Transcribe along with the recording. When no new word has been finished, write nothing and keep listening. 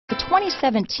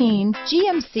2017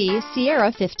 GMC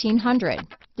Sierra 1500.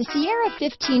 The Sierra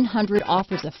 1500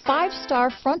 offers a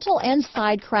 5-star frontal and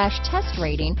side crash test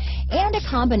rating and a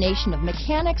combination of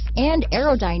mechanics and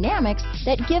aerodynamics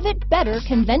that give it better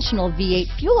conventional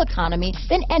V8 fuel economy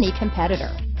than any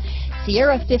competitor.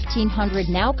 Sierra 1500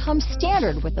 now comes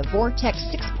standard with a Vortex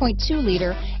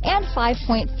 6.2-liter and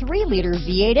 5.3-liter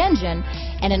V8 engine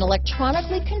and an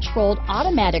electronically controlled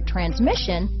automatic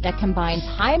transmission that combines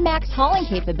high max hauling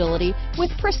capability with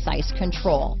precise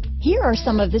control. Here are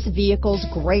some of this vehicle's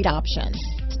great options: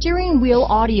 steering wheel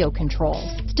audio controls,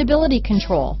 stability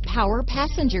control, power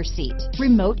passenger seat,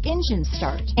 remote engine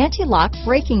start, anti-lock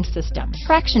braking system,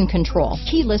 traction control,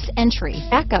 keyless entry,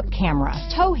 backup camera,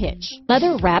 tow hitch,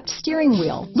 leather-wrapped steering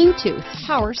wheel, Bluetooth,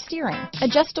 power steering,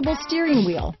 adjustable steering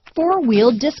wheel,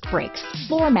 4-wheel disc brakes,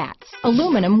 floor mats,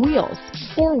 aluminum wheels,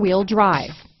 4-wheel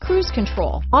drive, cruise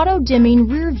control, auto-dimming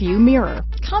rear view mirror.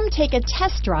 Come take a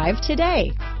test drive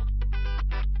today.